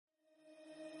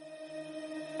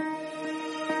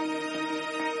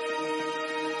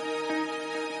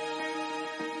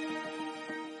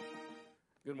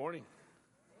morning.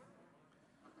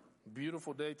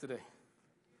 Beautiful day today.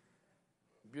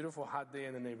 Beautiful hot day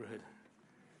in the neighborhood.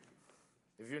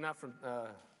 If you're not from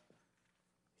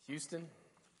Houston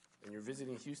and you're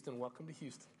visiting Houston, welcome to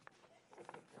Houston.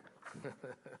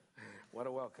 What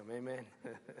a welcome, amen.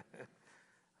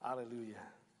 Hallelujah.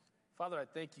 Father, I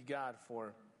thank you, God,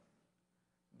 for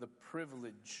the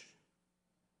privilege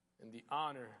and the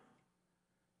honor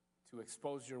to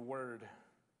expose your word.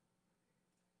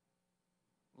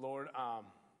 Lord,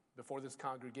 before this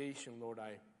congregation, Lord,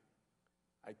 I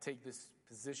take this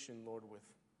position, Lord, with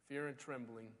fear and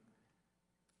trembling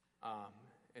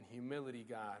and humility,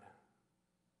 God,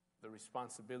 the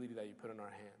responsibility that you put in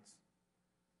our hands.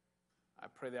 I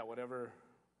pray that whatever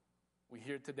we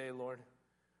hear today, Lord,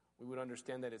 we would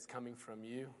understand that it's coming from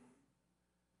you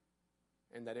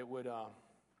and that it would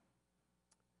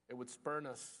spur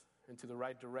us into the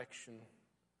right direction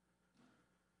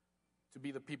to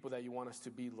be the people that you want us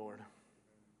to be, Lord,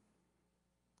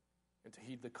 and to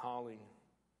heed the calling,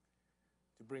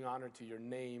 to bring honor to your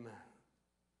name,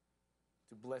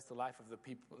 to bless the lives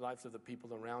of the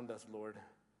people around us, Lord.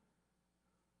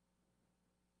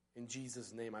 In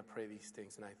Jesus' name I pray these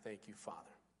things, and I thank you,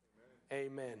 Father.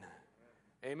 Amen.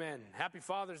 Amen. Happy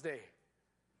Father's Day.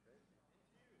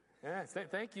 Yeah,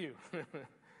 thank you.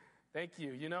 Thank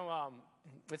you. You know,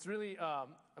 it's really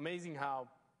amazing how,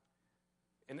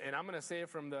 and I'm going to say it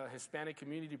from the Hispanic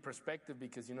community perspective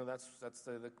because, you know, that's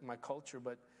my culture.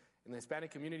 But in the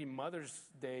Hispanic community, Mother's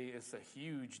Day is a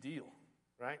huge deal,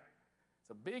 right? It's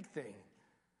a big thing.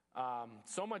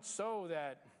 So much so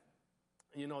that,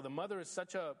 you know, the mother is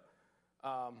such a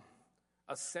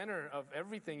center of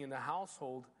everything in the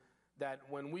household that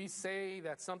when we say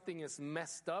that something is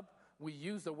messed up, we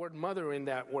use the word mother in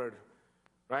that word,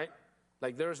 right?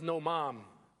 Like there's no mom.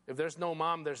 If there's no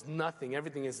mom, there's nothing.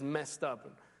 Everything is messed up.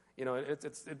 You know,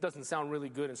 it doesn't sound really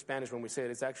good in Spanish when we say it.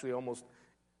 It's actually almost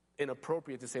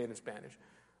inappropriate to say it in Spanish.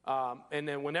 And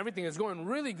then when everything is going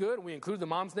really good, we include the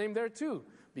mom's name there too.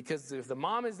 Because if the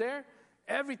mom is there,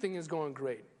 everything is going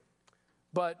great.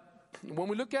 But when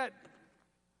we look at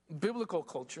biblical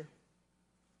culture,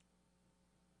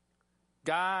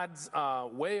 God's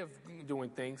way of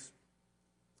doing things,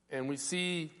 and we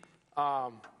see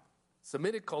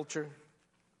Semitic culture,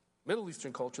 Middle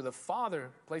Eastern culture, the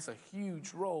father plays a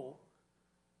huge role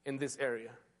in this area.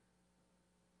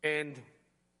 And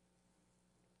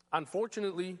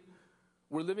unfortunately,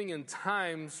 we're living in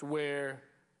times where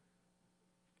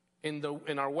in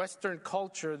our Western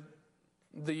culture,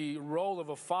 the role of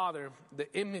a father,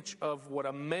 the image of what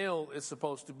a male is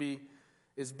supposed to be,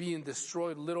 is being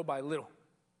destroyed little by little.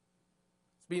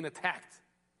 It's being attacked.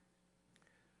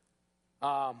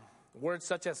 Words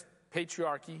such as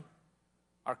patriarchy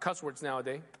are cuss words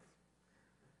nowadays.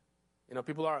 You know,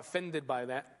 people are offended by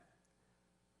that.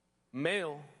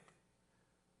 Male,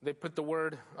 they put the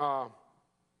word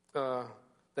that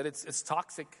it's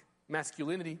toxic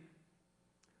masculinity.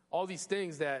 All these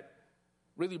things that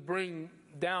really bring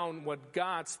down what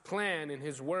God's plan and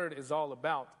his word is all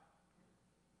about.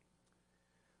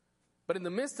 But in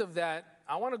the midst of that,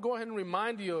 I want to go ahead and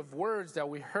remind you of words that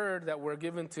we heard that were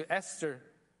given to Esther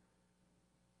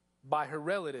by her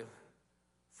relative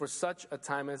for such a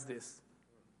time as this.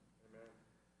 Amen.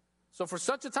 So for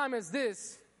such a time as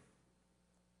this,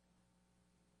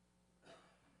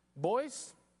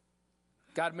 boys,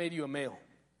 God made you a male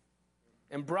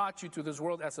and brought you to this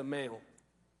world as a male.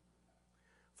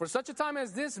 For such a time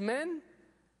as this, men,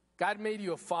 God made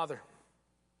you a father.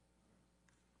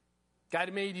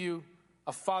 God made you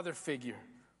a father figure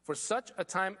for such a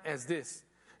time as this.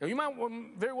 Now you might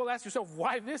very well ask yourself,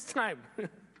 why this time?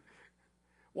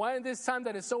 Why in this time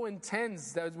that is so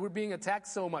intense, that we're being attacked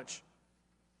so much?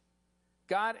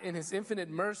 God, in his infinite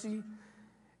mercy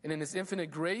and in his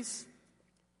infinite grace,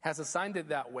 has assigned it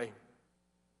that way.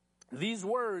 These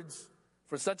words,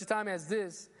 for such a time as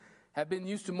this, have been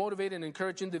used to motivate and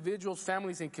encourage individuals,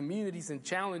 families, and communities in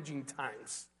challenging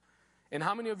times. And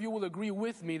how many of you will agree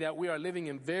with me that we are living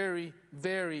in very,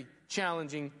 very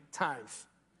challenging times?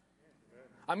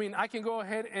 I mean, I can go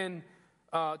ahead and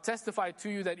testify to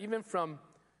you that even from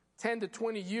 10 to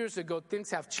 20 years ago,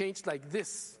 things have changed like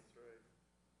this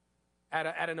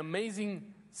at an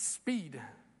amazing speed.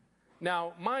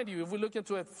 Now, mind you, if we look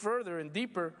into it further and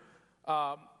deeper,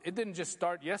 it didn't just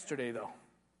start yesterday, though.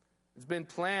 It's been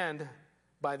planned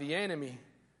by the enemy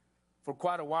for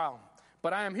quite a while.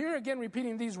 But I am here again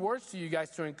repeating these words to you guys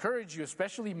to encourage you,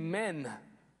 especially men,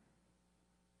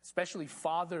 especially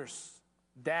fathers,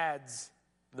 dads,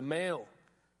 the male,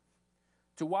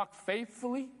 to walk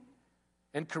faithfully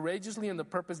and courageously in the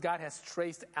purpose God has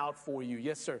traced out for you.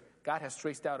 Yes, sir. God has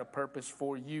traced out a purpose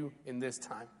for you in this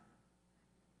time.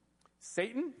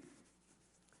 Satan,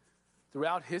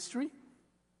 throughout history,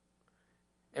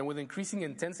 and with increasing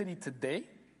intensity today,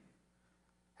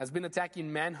 has been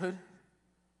attacking manhood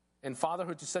and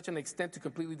fatherhood to such an extent to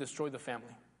completely destroy the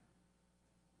family.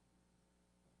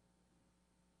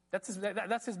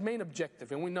 That's his main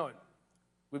objective, and we know it.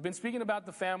 We've been speaking about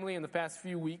the family in the past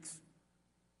few weeks,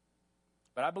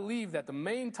 but I believe that the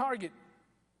main target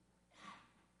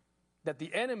that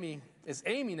the enemy is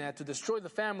aiming at to destroy the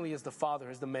family is the father,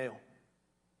 is the male.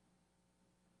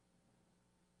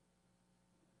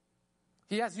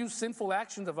 He has used sinful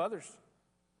actions of others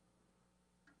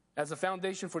as a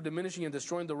foundation for diminishing and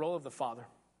destroying the role of the father.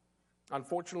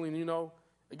 Unfortunately,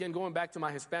 again, going back to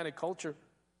my Hispanic culture,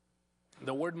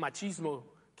 the word machismo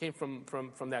came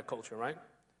from that culture, right?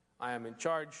 I am in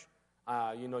charge.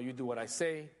 You do what I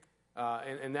say.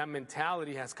 And that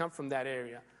mentality has come from that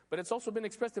area. But it's also been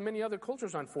expressed in many other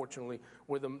cultures, unfortunately,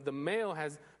 where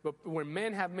where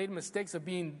men have made mistakes of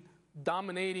being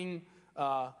dominating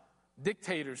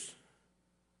dictators,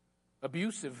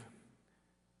 abusive.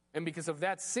 And because of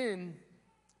that sin,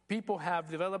 people have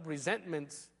developed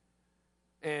resentments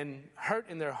and hurt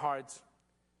in their hearts.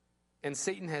 And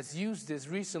Satan has used this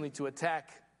recently to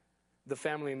attack the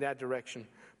family in that direction.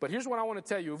 But here's what I want to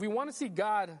tell you. If we want to see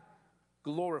God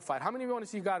glorified, how many of you want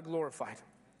to see God glorified?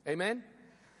 Amen?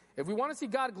 If we want to see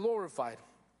God glorified,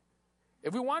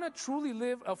 if we want to truly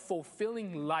live a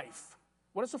fulfilling life,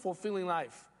 what is a fulfilling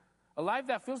life? A life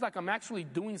that feels like I'm actually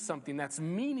doing something that's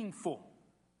meaningful.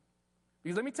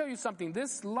 Because let me tell you something,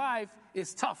 this life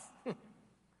is tough.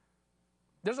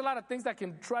 There's a lot of things that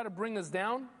can try to bring us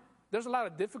down. There's a lot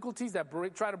of difficulties that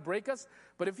try to break us.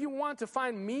 But if you want to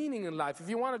find meaning in life, if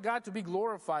you want God to be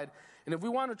glorified, and if we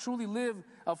want to truly live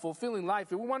a fulfilling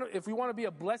life, if we want to be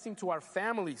a blessing to our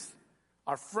families,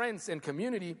 our friends, and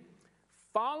community,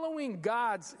 following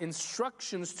God's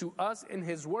instructions to us in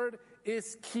His Word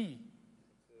is key.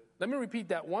 Let me repeat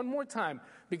that one more time,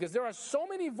 because there are so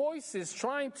many voices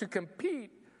trying to compete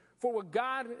for what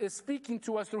God is speaking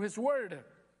to us through His Word.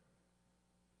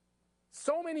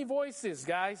 So many voices,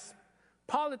 guys.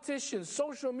 Politicians,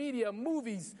 social media,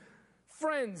 movies,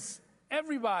 friends,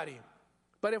 everybody.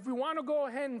 But if we want to go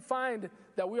ahead and find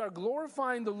that we are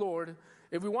glorifying the Lord,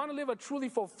 if we want to live a truly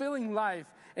fulfilling life,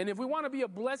 and if we want to be a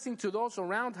blessing to those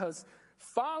around us,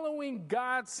 following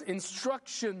God's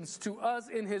instructions to us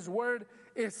in His Word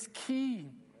is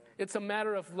key. It's a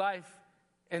matter of life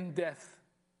and death.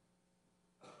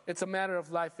 It's a matter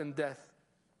of life and death.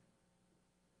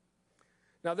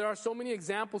 Now, there are so many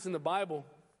examples in the Bible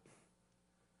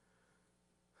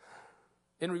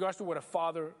in regards to what a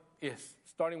father is,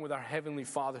 starting with our Heavenly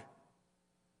Father.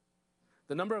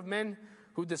 The number of men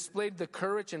who displayed the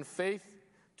courage and faith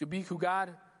to be who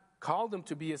God called them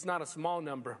to be is not a small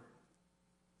number.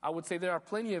 I would say there are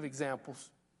plenty of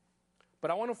examples. But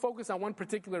I want to focus on one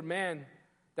particular man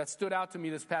that stood out to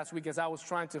me this past week as I was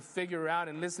trying to figure out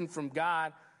and listen from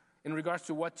God in regards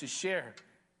to what to share,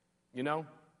 And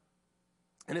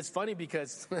it's funny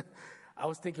because I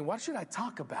was thinking, what should I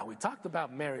talk about? We talked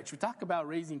about marriage. We talked about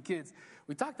raising kids.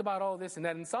 We talked about all this and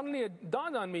that. And suddenly it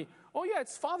dawned on me, oh yeah,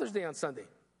 it's Father's Day on Sunday.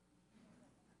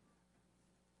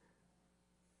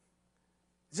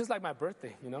 It's just like my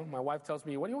birthday, My wife tells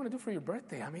me, what do you want to do for your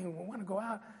birthday? We want to go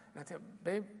out. And I tell her,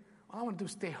 babe, all I want to do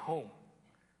is stay home.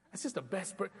 That's just the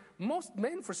best. Most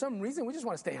men, for some reason, we just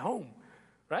want to stay home,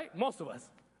 right? Most of us.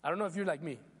 I don't know if you're like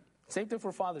me. Same thing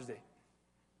for Father's Day.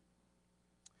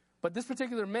 But this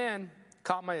particular man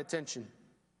caught my attention.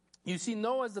 You see,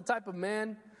 Noah is the type of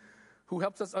man who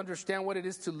helps us understand what it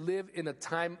is to live in a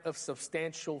time of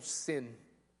substantial sin.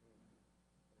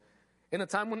 In a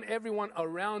time when everyone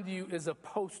around you is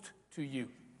opposed to you.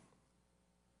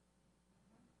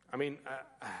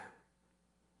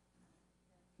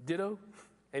 Ditto.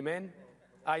 Amen.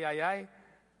 Aye.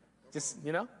 Just,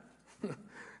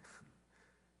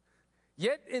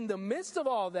 Yet in the midst of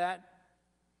all that,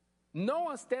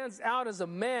 Noah stands out as a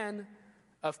man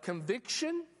of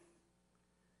conviction,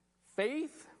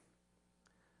 faith,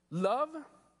 love,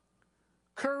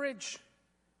 courage,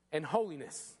 and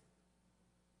holiness.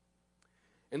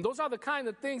 And those are the kind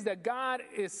of things that God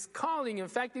is calling, in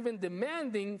fact, even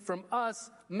demanding from us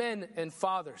men and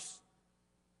fathers.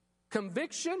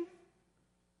 Conviction,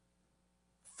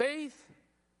 faith,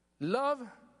 love,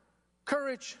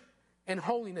 courage, and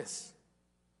holiness.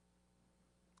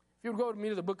 If you would go with me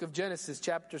to the book of Genesis,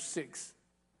 chapter 6.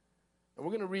 And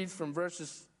we're going to read from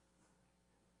verses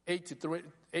 8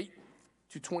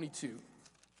 to 22.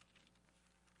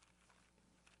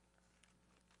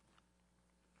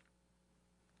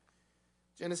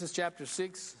 Genesis chapter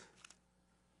 6,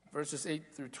 verses 8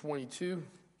 through 22.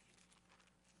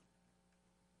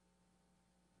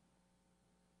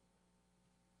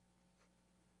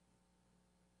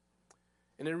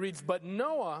 And it reads, "But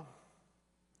Noah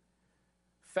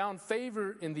found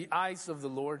favor in the eyes of the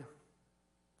Lord."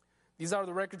 These are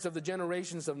the records of the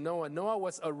generations of Noah. Noah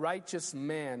was a righteous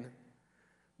man,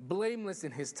 blameless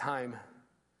in his time.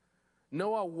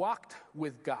 Noah walked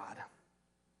with God.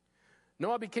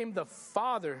 Noah became the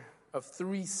father of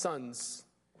 3 sons,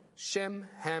 Shem,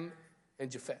 Ham,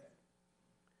 and Japheth.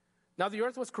 Now the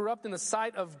earth was corrupt in the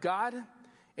sight of God,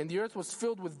 and the earth was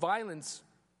filled with violence.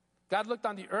 God looked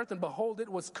on the earth, and behold, it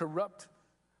was corrupt,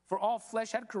 for all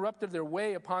flesh had corrupted their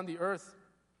way upon the earth.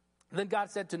 Then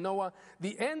God said to Noah,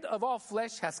 "The end of all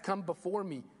flesh has come before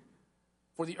me,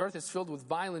 for the earth is filled with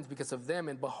violence because of them,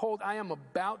 and behold, I am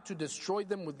about to destroy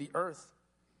them with the earth.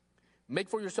 Make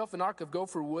for yourself an ark of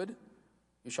gopher wood.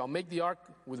 You shall make the ark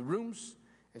with rooms,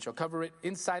 and shall cover it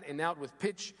inside and out with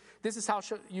pitch. This is how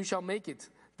you shall make it.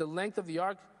 The length of the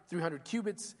ark, 300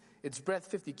 cubits, its breadth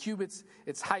 50 cubits,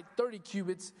 its height 30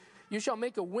 cubits. You shall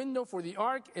make a window for the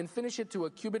ark, and finish it to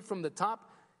a cubit from the top,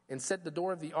 and set the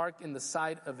door of the ark in the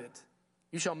side of it.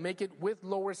 You shall make it with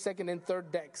lower, second, and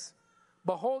third decks.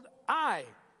 Behold, I,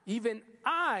 even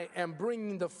I, am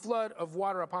bringing the flood of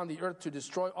water upon the earth to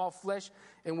destroy all flesh,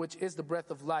 in which is the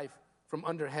breath of life from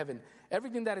under heaven.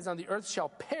 Everything that is on the earth shall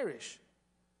perish,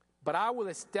 but I will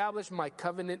establish my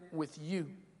covenant with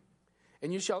you.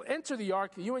 And you shall enter the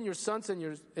ark, you and your sons and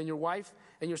your wife,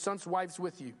 and your sons' wives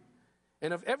with you.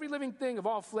 And of every living thing of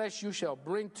all flesh you shall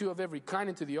bring 2 of every kind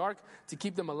into the ark, to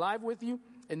keep them alive with you,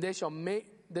 and they shall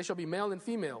be male and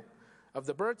female. Of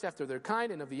the birds after their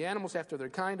kind, and of the animals after their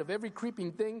kind, of every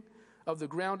creeping thing of the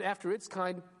ground after its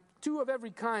kind, 2 of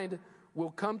every kind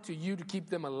will come to you to keep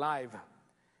them alive.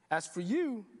 As for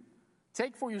you,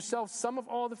 take for yourself some of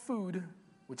all the food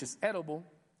which is edible,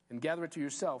 and gather it to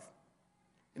yourself,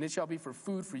 and it shall be for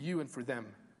food for you and for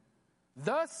them."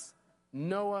 Thus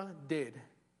Noah did,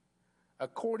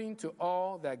 according to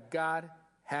all that God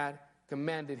had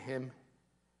commanded him,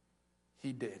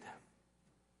 he did.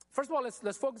 First of all,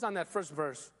 let's focus on that first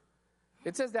verse.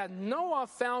 It says that Noah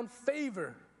found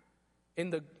favor in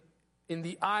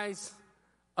the eyes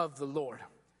of the Lord.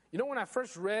 You know, when I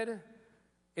first read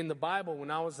in the Bible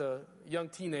when I was a young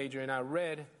teenager, and I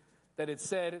read that it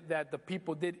said that the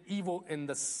people did evil in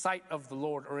the sight of the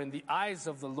Lord, or in the eyes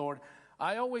of the Lord,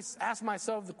 I always ask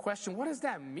myself the question, what does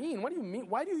that mean? What do you mean?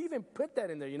 Why do you even put that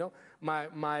in there? You know,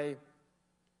 my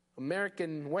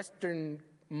American Western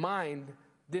mind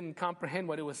didn't comprehend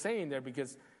what it was saying there,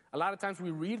 because a lot of times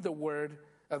we read the word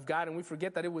of God and we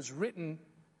forget that it was written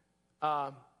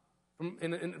from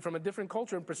a different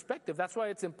culture and perspective. That's why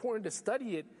it's important to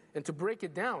study it and to break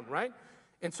it down, right?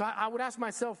 And so I would ask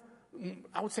myself,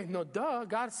 I would say, no, duh,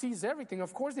 God sees everything.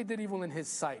 Of course they did evil in his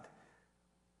sight.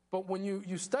 But when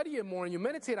you study it more and you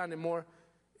meditate on it more,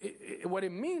 what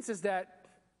it means is that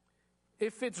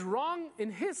if it's wrong in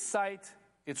his sight,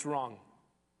 it's wrong.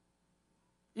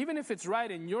 Even if it's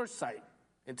right in your sight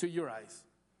and to your eyes.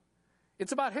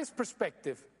 It's about his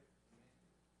perspective.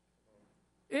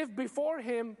 If before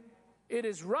him it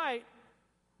is right,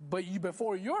 but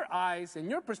before your eyes and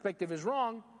your perspective is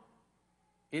wrong,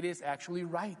 it is actually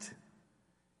right.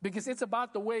 Because it's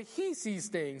about the way he sees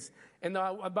things and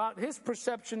about his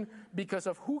perception because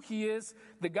of who he is,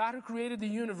 the God who created the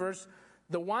universe,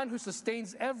 the one who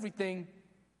sustains everything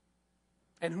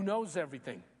and who knows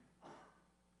everything.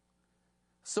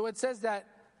 So it says that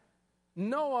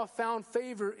Noah found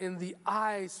favor in the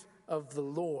eyes of the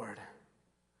Lord.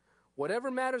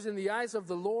 Whatever matters in the eyes of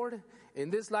the Lord in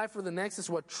this life or the next is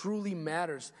what truly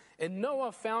matters. And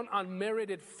Noah found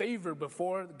unmerited favor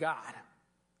before God.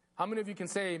 How many of you can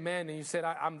say amen and you said,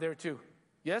 I'm there too?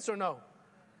 Yes or no?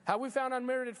 Have we found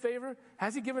unmerited favor?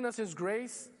 Has he given us his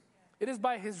grace? It is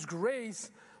by his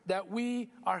grace that we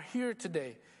are here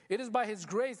today. It is by his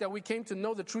grace that we came to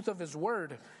know the truth of his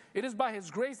word. It is by his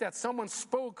grace that someone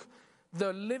spoke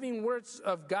the living words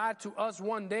of God to us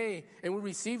one day and we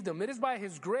received them. It is by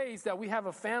his grace that we have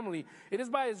a family. It is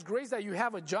by his grace that you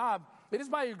have a job. It is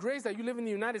by your grace that you live in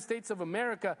the United States of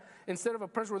America instead of a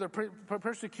place where they're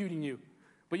persecuting you.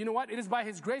 But you know what? It is by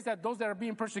his grace that those that are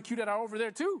being persecuted are over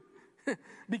there too.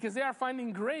 Because they are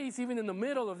finding grace even in the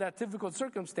middle of that difficult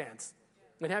circumstance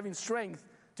and having strength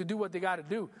to do what they got to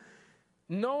do.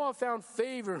 Noah found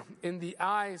favor in the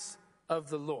eyes of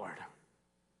the Lord.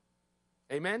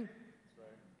 Amen?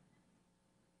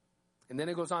 And then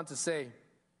it goes on to say,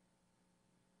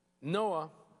 Noah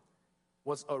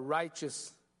was a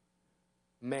righteous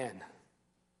man.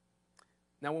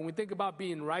 Now, when we think about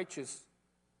being righteous,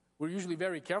 we're usually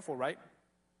very careful, right?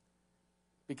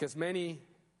 Because many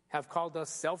have called us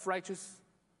self-righteous.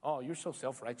 Oh, you're so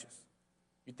self-righteous.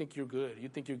 You think you're good. You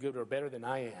think you're good or better than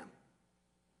I am.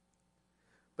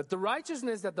 But the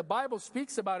righteousness that the Bible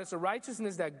speaks about is a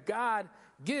righteousness that God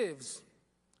gives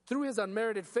through his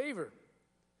unmerited favor.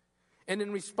 And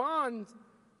in response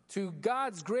to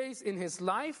God's grace in his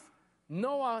life,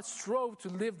 Noah strove to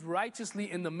live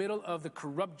righteously in the middle of the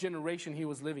corrupt generation he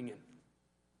was living in.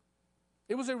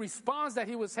 It was a response that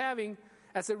he was having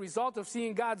as a result of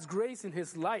seeing God's grace in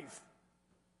his life.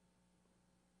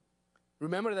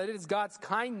 Remember that it is God's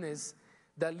kindness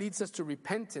that leads us to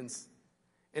repentance,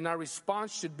 and our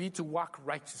response should be to walk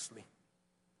righteously.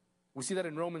 We see that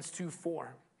in Romans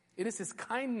 2:4. It is his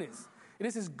kindness, it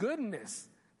is his goodness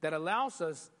that allows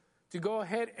us to go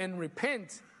ahead and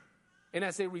repent. And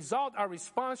as a result, our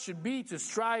response should be to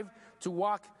strive to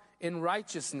walk in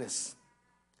righteousness.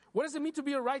 What does it mean to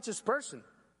be a righteous person?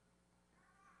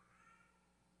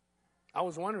 I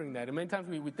was wondering that. And many times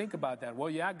we think about that. Well,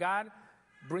 yeah, God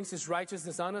brings his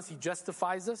righteousness on us. He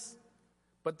justifies us.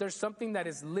 But there's something that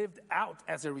is lived out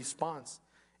as a response.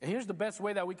 And here's the best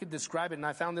way that we could describe it. And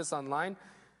I found this online,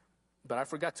 but I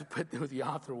forgot to put who the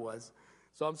author was.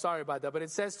 So I'm sorry about that. But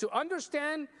it says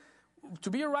to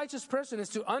be a righteous person is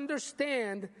to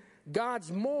understand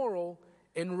God's moral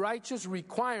and righteous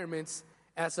requirements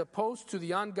as opposed to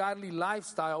the ungodly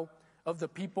lifestyle of the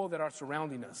people that are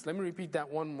surrounding us. Let me repeat that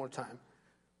one more time.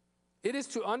 It is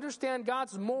to understand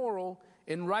God's moral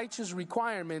and righteous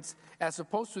requirements as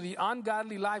opposed to the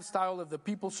ungodly lifestyle of the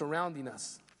people surrounding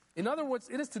us. In other words,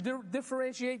 it is to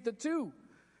differentiate the two.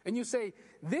 And you say,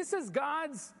 this is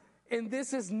God's and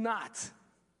this is not.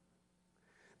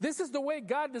 This is the way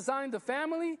God designed the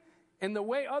family, and the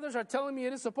way others are telling me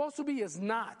it is supposed to be is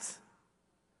not.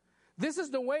 This is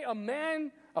the way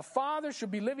a father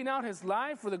should be living out his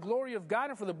life for the glory of God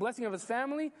and for the blessing of his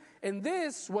family. And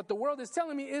this, what the world is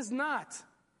telling me, is not.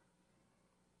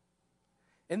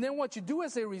 And then what you do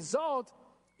as a result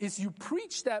is you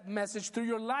preach that message through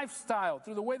your lifestyle,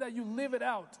 through the way that you live it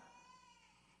out,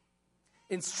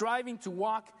 in striving to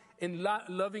walk in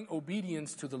loving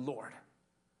obedience to the Lord.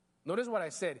 Notice what I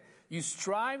said. You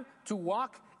strive to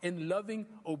walk in loving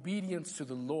obedience to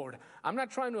the Lord. I'm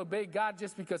not trying to obey God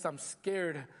just because I'm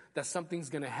scared that something's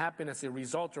going to happen as a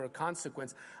result or a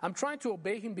consequence. I'm trying to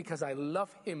obey him because I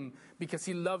love him, because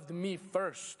he loved me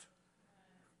first.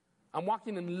 I'm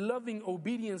walking in loving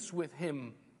obedience with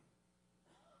him.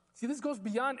 See, this goes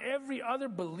beyond every other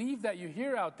belief that you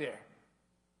hear out there.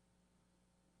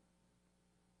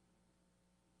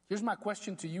 Here's my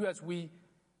question to you as we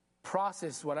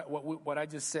process what I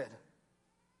just said.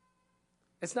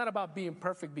 It's not about being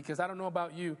perfect, because I don't know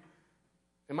about you.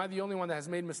 Am I the only one that has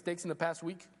made mistakes in the past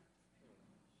week?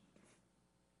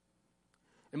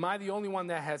 Am I the only one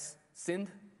that has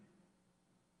sinned?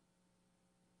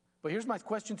 But here's my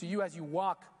question to you as you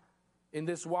walk in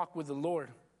this walk with the Lord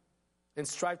and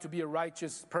strive to be a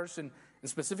righteous person, and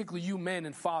specifically you men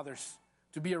and fathers,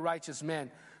 to be a righteous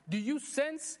man. Do you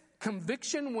sense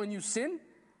conviction when you sin?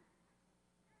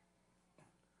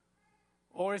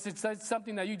 Or is it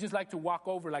something that you just like to walk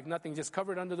over like nothing, just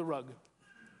cover it under the rug?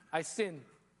 I sin.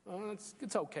 Oh,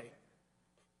 it's okay.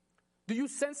 Do you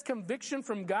sense conviction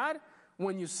from God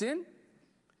when you sin?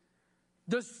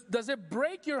 Does it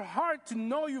break your heart to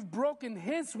know you've broken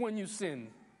his when you sin?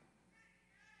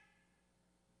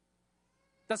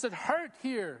 Does it hurt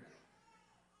here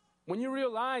when you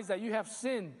realize that you have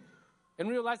sinned and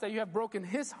realize that you have broken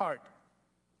his heart?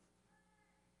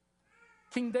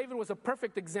 King David was a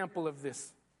perfect example of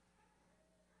this.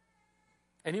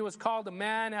 And he was called a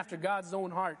man after God's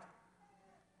own heart.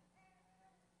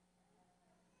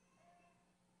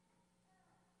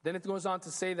 Then it goes on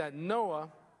to say that Noah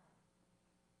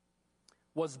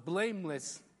was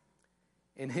blameless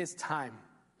in his time.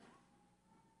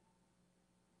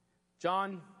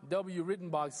 John W.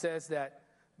 Rittenbach says that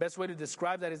best way to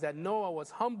describe that is that Noah was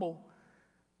humble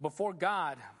before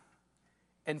God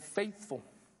and faithful,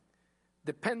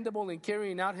 dependable in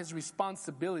carrying out his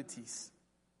responsibilities.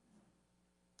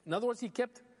 In other words, he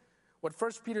kept what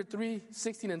 1 Peter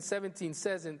 3:16 and 17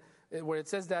 says, where it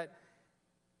says that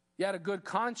he had a good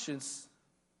conscience,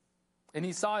 and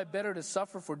he saw it better to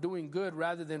suffer for doing good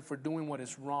rather than for doing what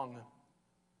is wrong.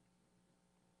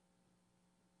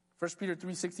 1 Peter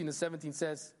 3:16 and 17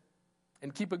 says,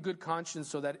 and keep a good conscience,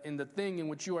 so that in the thing in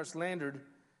which you are slandered,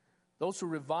 those who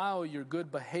revile your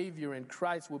good behavior in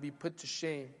Christ will be put to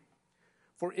shame.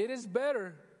 For it is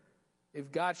better,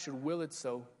 if God should will it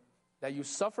so, that you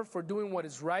suffer for doing what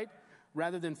is right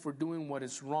rather than for doing what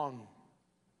is wrong.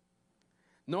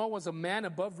 Noah was a man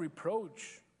above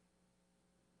reproach.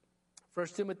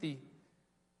 1 Timothy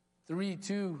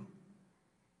 3:2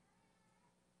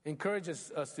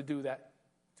 encourages us to do that,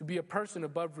 to be a person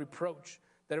above reproach.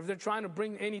 That if they're trying to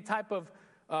bring any type of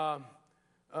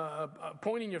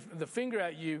pointing the finger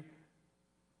at you,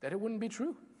 that it wouldn't be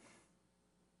true.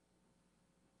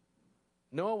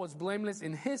 Noah was blameless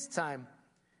in his time,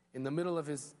 in the middle of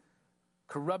his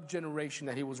corrupt generation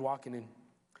that he was walking in.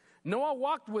 Noah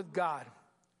walked with God.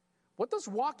 What does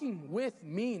walking with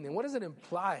mean, and what does it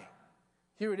imply?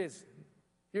 Here it is.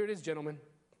 Here it is, gentlemen.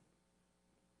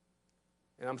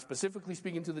 And I'm specifically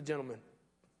speaking to the gentlemen.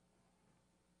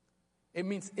 It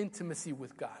means intimacy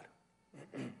with God.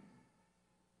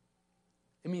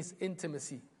 It means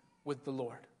intimacy with the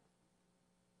Lord.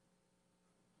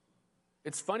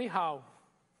 It's funny how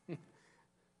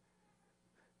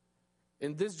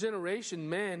in this generation,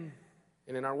 men,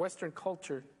 and in our Western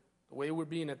culture, the way we're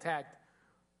being attacked,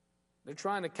 they're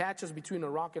trying to catch us between a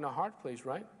rock and a hard place,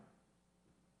 right?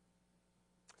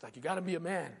 It's like, you got to be a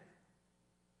man.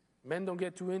 Men don't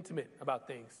get too intimate about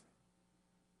things.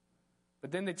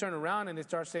 But then they turn around and they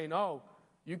start saying, oh,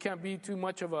 you can't be too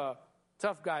much of a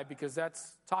tough guy because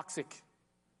that's toxic.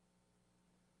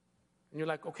 And you're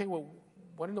like, okay, well,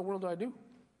 what in the world do I do?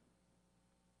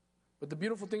 But the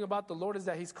beautiful thing about the Lord is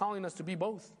that He's calling us to be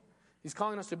both. He's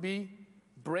calling us to be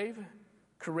brave,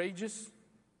 courageous,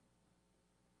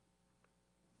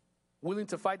 willing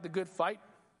to fight the good fight,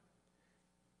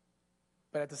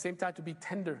 but at the same time to be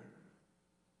tender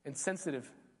and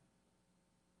sensitive,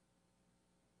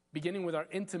 beginning with our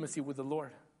intimacy with the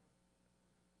Lord,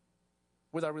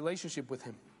 with our relationship with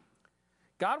Him.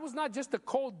 God was not just a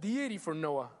cold deity for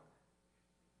Noah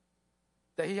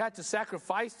that he had to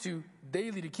sacrifice to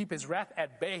daily to keep his wrath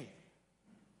at bay.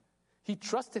 He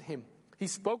trusted Him. He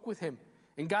spoke with Him,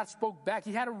 and God spoke back.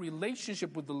 He had a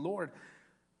relationship with the Lord.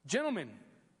 Gentlemen,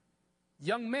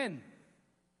 young men,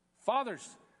 fathers,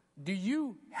 do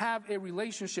you have a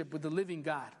relationship with the living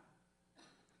God?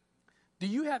 Do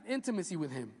you have intimacy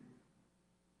with Him?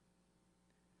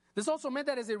 This also meant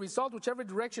that as a result, whichever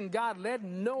direction God led,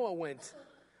 Noah went.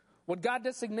 What God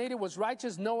designated was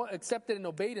righteous, Noah accepted and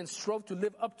obeyed and strove to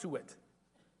live up to it.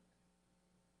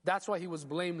 That's why he was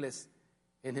blameless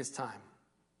in his time.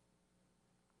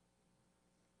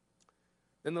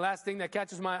 Then the last thing that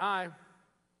catches my eye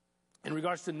in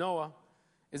regards to Noah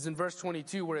is in verse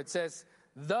 22, where it says,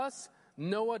 thus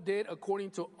Noah did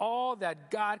according to all that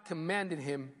God commanded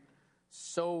him,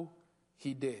 so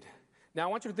he did. Now I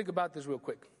want you to think about this real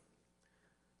quick.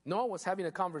 Noah was having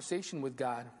a conversation with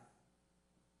God,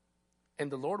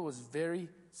 and the Lord was very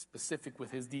specific with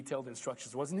His detailed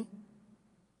instructions, wasn't He?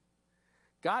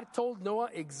 God told Noah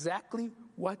exactly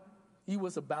what he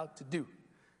was about to do.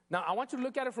 Now, I want you to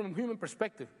look at it from a human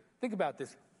perspective. Think about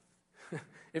this.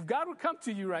 If God would come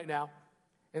to you right now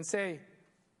and say,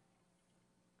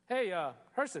 hey,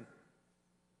 Herson,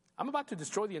 I'm about to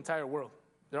destroy the entire world.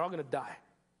 They're all going to die.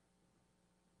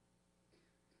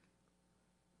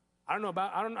 I don't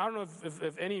know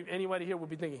if anybody here would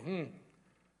be thinking,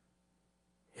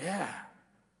 yeah,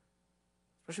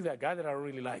 especially that guy that I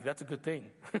really like. That's a good thing,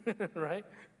 right?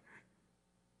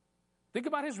 Think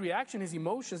about his reaction, his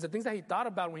emotions, the things that he thought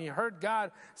about when he heard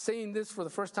God saying this for the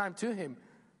first time to him.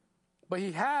 But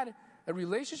he had a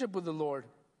relationship with the Lord,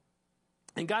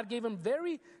 and God gave him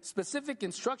very specific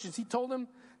instructions. He told him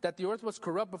that the earth was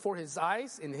corrupt before his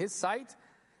eyes, in his sight,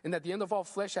 and that the end of all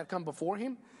flesh had come before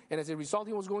him. And as a result,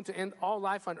 he was going to end all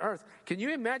life on earth. Can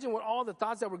you imagine what all the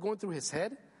thoughts that were going through his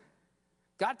head?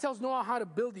 God tells Noah how to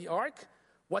build the ark,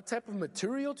 what type of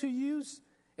material to use,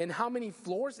 and how many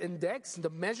floors and decks, and the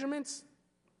measurements.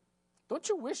 Don't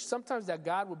you wish sometimes that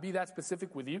God would be that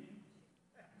specific with you?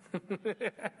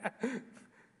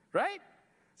 Right?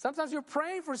 Sometimes you're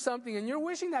praying for something and you're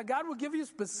wishing that God will give you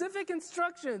specific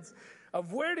instructions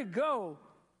of where to go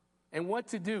and what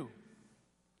to do.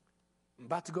 I'm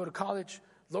about to go to college.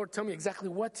 Lord, tell me exactly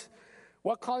what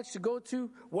college to go to,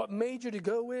 what major to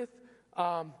go with,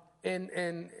 and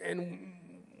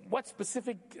what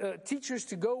specific teachers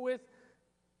to go with.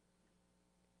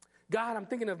 God, I'm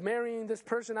thinking of marrying this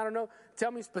person. I don't know.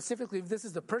 Tell me specifically if this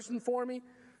is the person for me.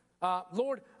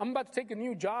 Lord, I'm about to take a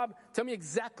new job. Tell me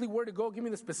exactly where to go. Give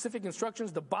me the specific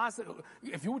instructions. The boss,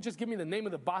 if you would just give me the name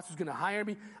of the boss who's going to hire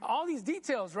me. All these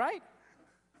details, right?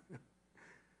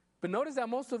 But notice that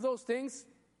most of those things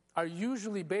are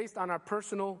usually based on our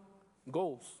personal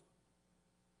goals,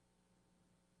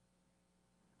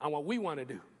 on what we want to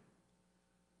do.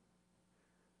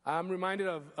 I'm reminded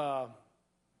of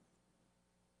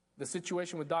the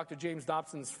situation with Dr. James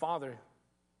Dobson's father.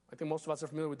 I think most of us are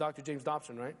familiar with Dr. James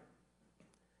Dobson, right?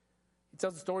 He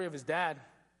tells the story of his dad,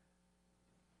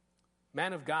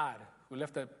 man of God, who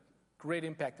left a great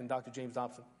impact in Dr. James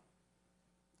Dobson.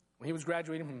 When he was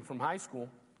graduating from high school,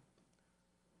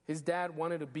 his dad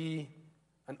wanted to be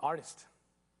an artist,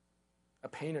 a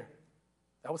painter.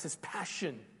 That was his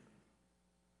passion.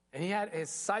 And he had his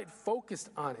sight focused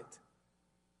on it.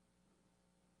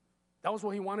 That was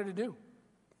what he wanted to do.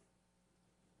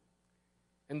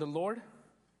 And the Lord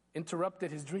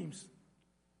interrupted his dreams.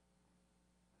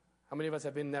 How many of us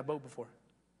have been in that boat before?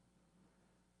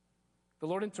 The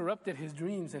Lord interrupted his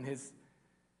dreams and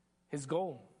his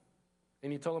goal.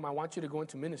 And he told him, I want you to go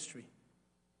into ministry.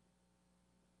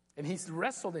 And he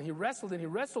wrestled and he wrestled and he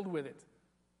wrestled with it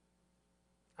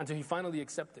until he finally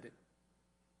accepted it.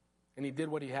 And he did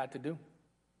what he had to do.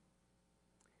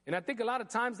 And I think a lot of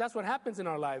times that's what happens in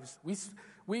our lives.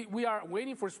 We are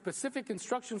waiting for specific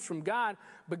instructions from God,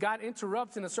 but God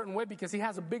interrupts in a certain way because he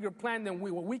has a bigger plan than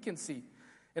what we can see.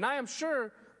 And I am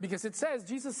sure, because it says,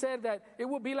 Jesus said that it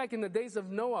will be like in the days of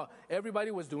Noah.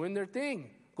 Everybody was doing their thing,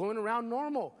 going around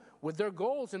normal with their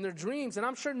goals and their dreams. And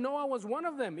I'm sure Noah was one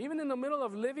of them. Even in the middle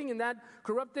of living in that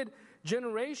corrupted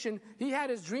generation, he had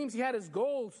his dreams, he had his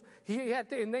goals.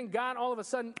 And then God all of a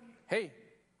sudden, hey,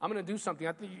 I'm going to do something.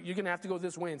 I think you're going to have to go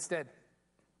this way instead.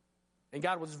 And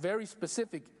God was very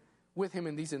specific with him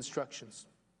in these instructions.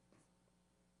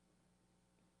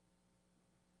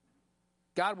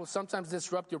 God will sometimes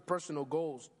disrupt your personal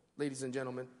goals, ladies and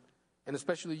gentlemen, and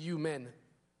especially you men.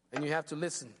 And you have to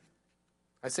listen.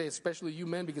 I say especially you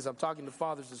men because I'm talking to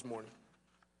fathers this morning.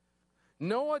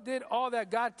 Noah did all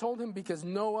that God told him because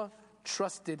Noah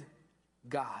trusted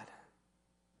God.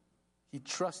 He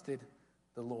trusted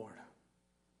the Lord.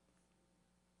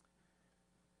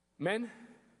 Men,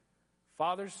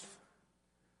 fathers,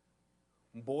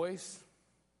 boys,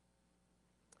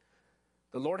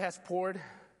 the Lord has poured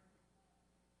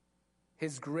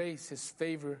his grace, his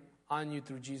favor on you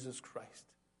through Jesus Christ.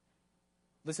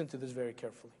 Listen to this very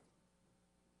carefully.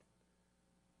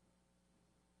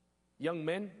 Young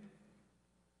men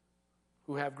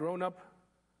who have grown up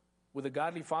with a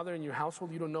godly father in your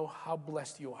household, you don't know how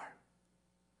blessed you are.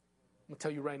 I'm going to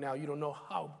tell you right now, you don't know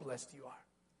how blessed you are.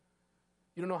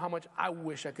 You don't know how much I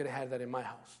wish I could have had that in my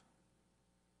house.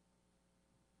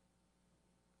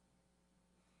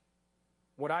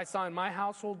 What I saw in my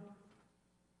household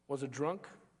was a drunk,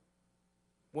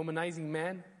 womanizing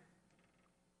man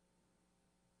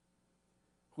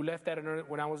who left that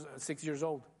when I was 6 years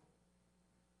old.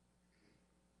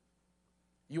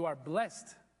 You are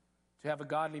blessed to have a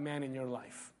godly man in your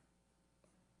life.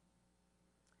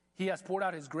 He has poured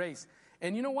out his grace.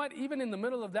 And you know what? Even in the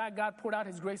middle of that, God poured out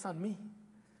his grace on me.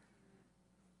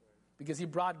 Because he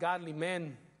brought godly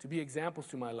men to be examples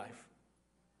to my life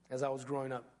as I was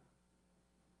growing up.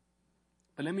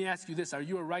 But let me ask you this. Are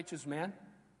you a righteous man?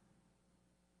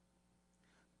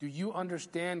 Do you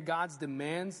understand God's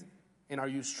demands, and are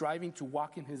you striving to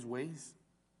walk in his ways?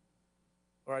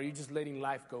 Or are you just letting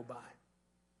life go by?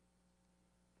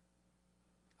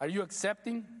 Are you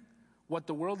accepting what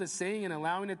the world is saying and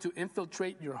allowing it to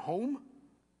infiltrate your home?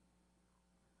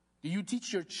 Do you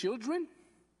teach your children?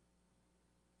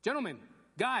 Gentlemen,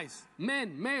 guys,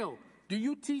 men, male, do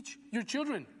you teach your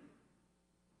children?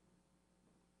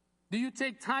 Do you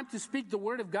take time to speak the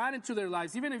word of God into their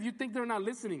lives, even if you think they're not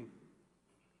listening?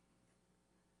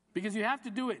 Because you have to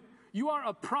do it. You are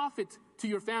a prophet to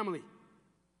your family.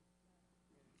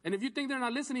 And if you think they're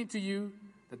not listening to you,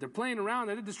 that they're playing around,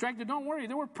 that they're distracted, don't worry.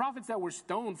 There were prophets that were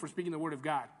stoned for speaking the word of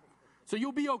God. So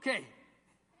you'll be okay.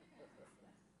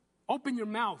 Open your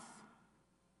mouth.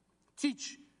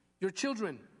 Teach your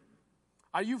children.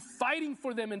 Are you fighting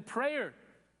for them in prayer?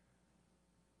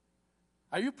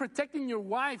 Are you protecting your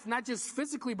wife, not just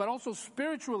physically, but also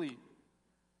spiritually?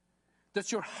 Does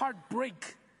your heart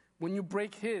break when you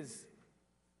break his?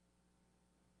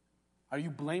 Are you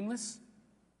blameless?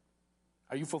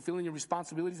 Are you fulfilling your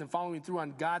responsibilities and following through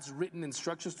on God's written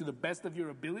instructions to the best of your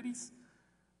abilities?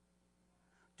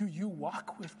 Do you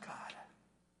walk with God?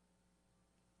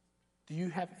 Do you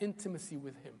have intimacy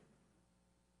with him?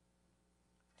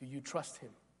 Do you trust him?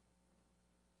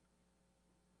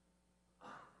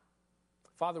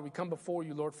 Father, we come before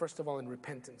you, Lord, first of all in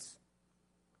repentance.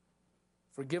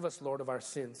 Forgive us, Lord, of our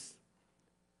sins.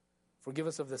 Forgive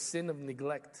us of the sin of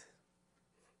neglect,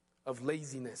 of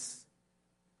laziness.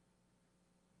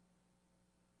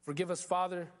 Forgive us,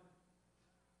 Father,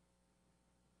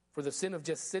 for the sin of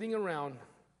just sitting around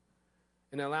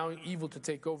and allowing evil to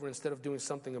take over instead of doing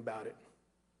something about it.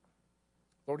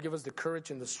 Lord, give us the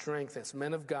courage and the strength as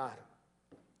men of God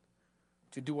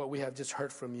to do what we have just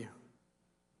heard from you.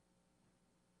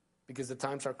 Because the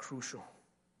times are crucial.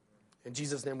 In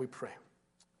Jesus' name we pray.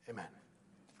 Amen.